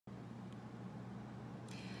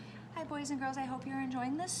Hi boys and girls, I hope you're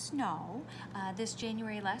enjoying the snow. This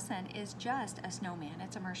January lesson is just a snowman.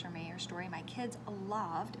 It's a Mercer Mayer story my kids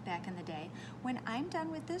loved back in the day. When I'm done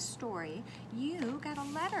with this story, you got a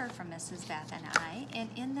letter from Mrs. Beth and I, and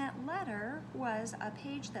in that letter was a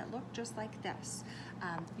page that looked just like this.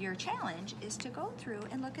 Your challenge is to go through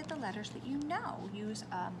and look at the letters that you know. Use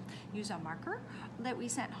a marker that we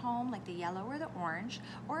sent home, like the yellow or the orange,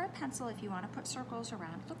 or a pencil if you want to put circles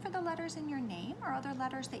around. Look for the letters in your name or other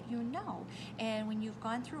letters that you know. And when you've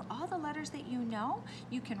gone through all the letters that you know,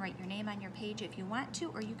 you can write your name on your page if you want to,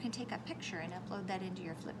 or you can take a picture and upload that into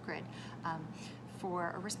your Flipgrid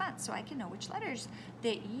for a response, so I can know which letters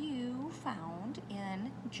that you found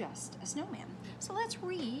in Just a Snowman. So let's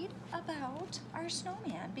read about our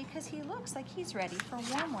snowman because he looks like he's ready for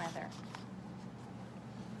warm weather.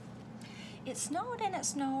 It snowed and it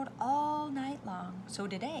snowed all night long, so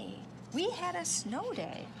today we had a snow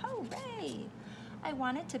day. Hooray! I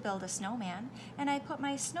wanted to build a snowman, and I put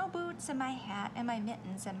my snow boots and my hat and my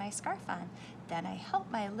mittens and my scarf on. Then I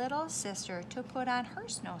helped my little sister to put on her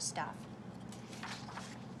snow stuff.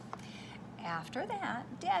 After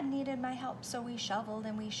that, Dad needed my help, so we shoveled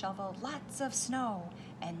and we shoveled lots of snow,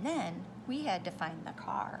 and then we had to find the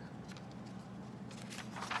car.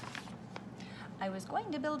 I was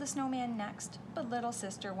going to build a snowman next, but little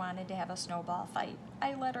sister wanted to have a snowball fight.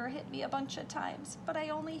 I let her hit me a bunch of times, but I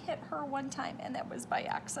only hit her one time, and that was by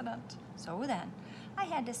accident. So then, I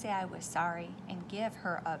had to say I was sorry and give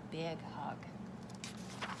her a big hug.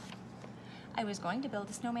 I was going to build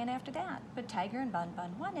a snowman after that, but Tiger and Bun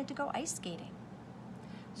Bun wanted to go ice skating.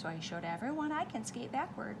 So I showed everyone I can skate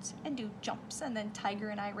backwards and do jumps, and then Tiger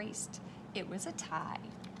and I raced. It was a tie.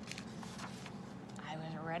 I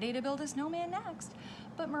was ready to build a snowman next,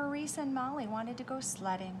 but Maurice and Molly wanted to go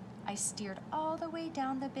sledding. I steered all the way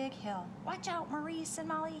down the big hill. Watch out, Maurice and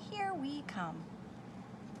Molly, here we come.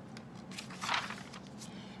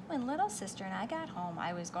 When little sister and I got home,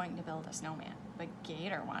 I was going to build a snowman, but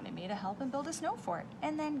Gator wanted me to help him build a snow fort,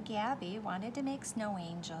 and then Gabby wanted to make snow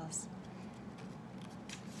angels.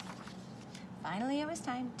 Finally, it was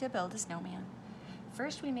time to build a snowman.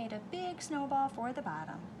 First, we made a big snowball for the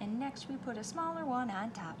bottom, and next we put a smaller one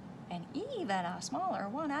on top, and even a smaller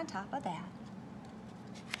one on top of that.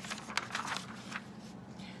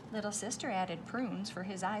 Little sister added prunes for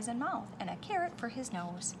his eyes and mouth, and a carrot for his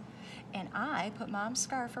nose. And I put Mom's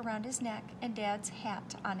scarf around his neck and Dad's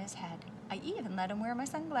hat on his head. I even let him wear my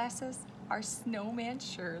sunglasses. Our snowman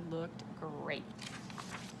sure looked great.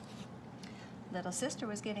 Little sister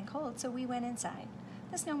was getting cold, so we went inside.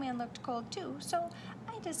 The snowman looked cold too, so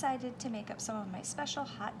I decided to make up some of my special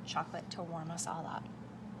hot chocolate to warm us all up.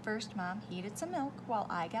 First, Mom heated some milk while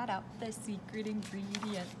I got out the secret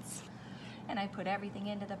ingredients. And I put everything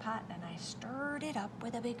into the pot and I stirred it up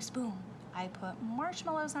with a big spoon. I put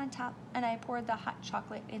marshmallows on top and I poured the hot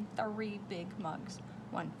chocolate in 3 big mugs.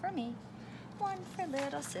 One for me, one for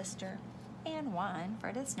little sister, and one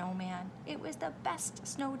for the snowman. It was the best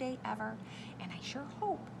snow day ever, and I sure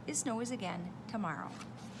hope it snows again tomorrow.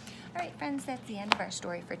 All right, friends, that's the end of our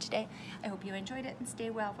story for today. I hope you enjoyed it and stay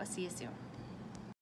well. We'll see you soon.